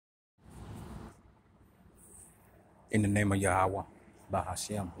In the name of Yahweh,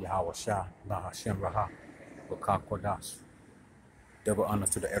 Bahashem, Yahweh Shah, Bahashem Raha, Bakar Kodash. Double honor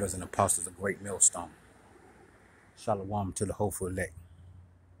to the elders and apostles of Great Millstone. Shalom to the hopeful elect.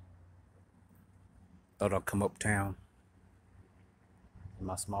 Thought I'd come uptown, in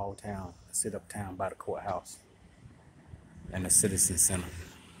my small town, and sit uptown by the courthouse and the citizen center,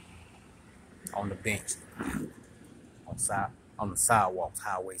 on the bench, on the sidewalks,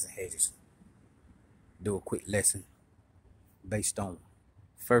 highways, and hedges. Do a quick lesson based on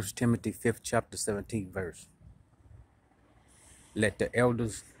 1 Timothy 5th chapter 17th verse. Let the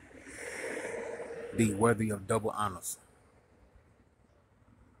elders be worthy of double honors.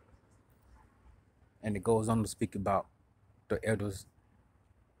 And it goes on to speak about the elders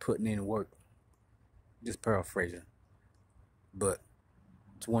putting in work. Just paraphrasing. But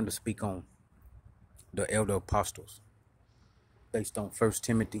it's one to speak on the elder apostles based on 1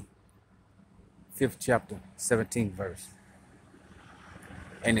 Timothy 5th chapter 17th verse.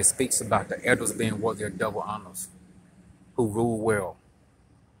 And it speaks about the elders being worthy of double honors, who rule well.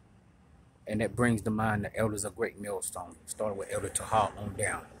 And that brings to mind the elders of Great Millstone, starting with Elder Tahar on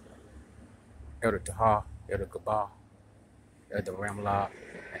down. Elder Tahar, Elder Gabah, Elder Ramlah,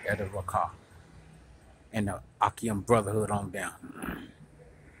 and Elder Rakah. And the Akim Brotherhood on down.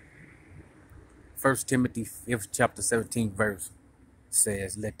 1 Timothy 5th chapter 17th verse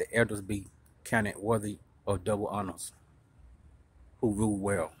says, let the elders be counted worthy of double honors, who rule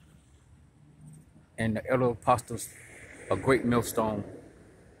well. And the elder apostles of Great Millstone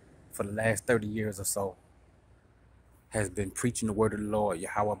for the last 30 years or so has been preaching the word of the Lord,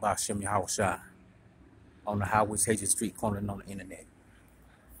 Yahweh Ba'ashem Yahweh Shai, on the highways, hedges, street corners, and on the internet.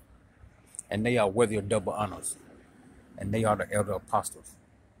 And they are worthy of double honors. And they are the elder apostles.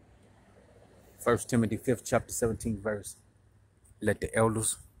 1 Timothy 5th chapter 17th verse. Let the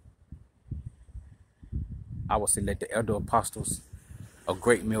elders, I would say let the elder apostles of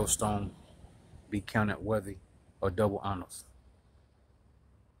Great Millstone be counted worthy of double honors,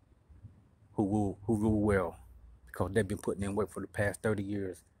 who rule well, because they've been putting in work for the past 30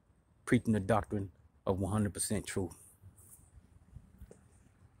 years, preaching the doctrine of 100% truth.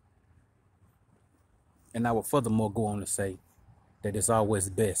 And I will furthermore go on to say that it's always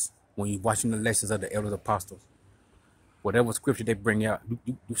best when you're watching the lessons of the elders apostles, whatever scripture they bring out,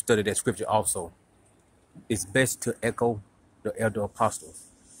 you study that scripture also. It's best to echo the elder apostles.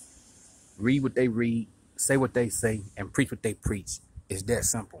 Read what they read, say what they say, and preach what they preach. It's that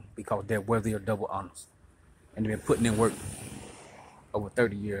simple, because they're worthy of double honors. And they've been putting in work over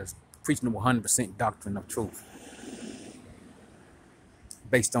 30 years, preaching the 100% doctrine of truth.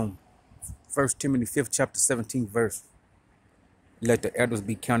 Based on 1 Timothy 5th chapter 17th verse, let the elders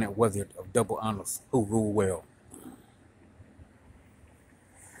be counted worthy of double honors, who rule well.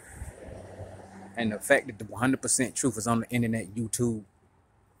 And the fact that the 100% truth is on the internet, YouTube,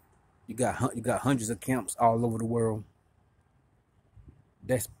 you got hundreds of camps all over the world.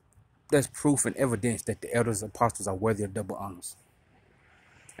 That's proof and evidence that the elders apostles are worthy of double honors.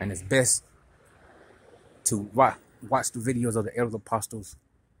 And it's best to watch the videos of the elders apostles,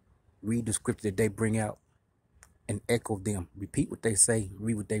 read the scripture that they bring out, and echo them. Repeat what they say,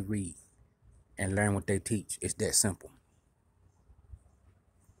 read what they read, and learn what they teach. It's that simple.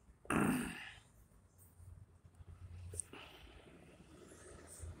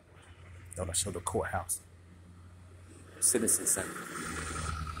 Thought I showed the courthouse, citizen center.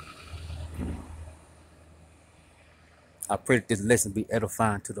 I pray that this lesson be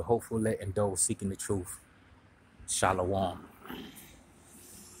edifying to the hopeful and those seeking the truth. Shalom.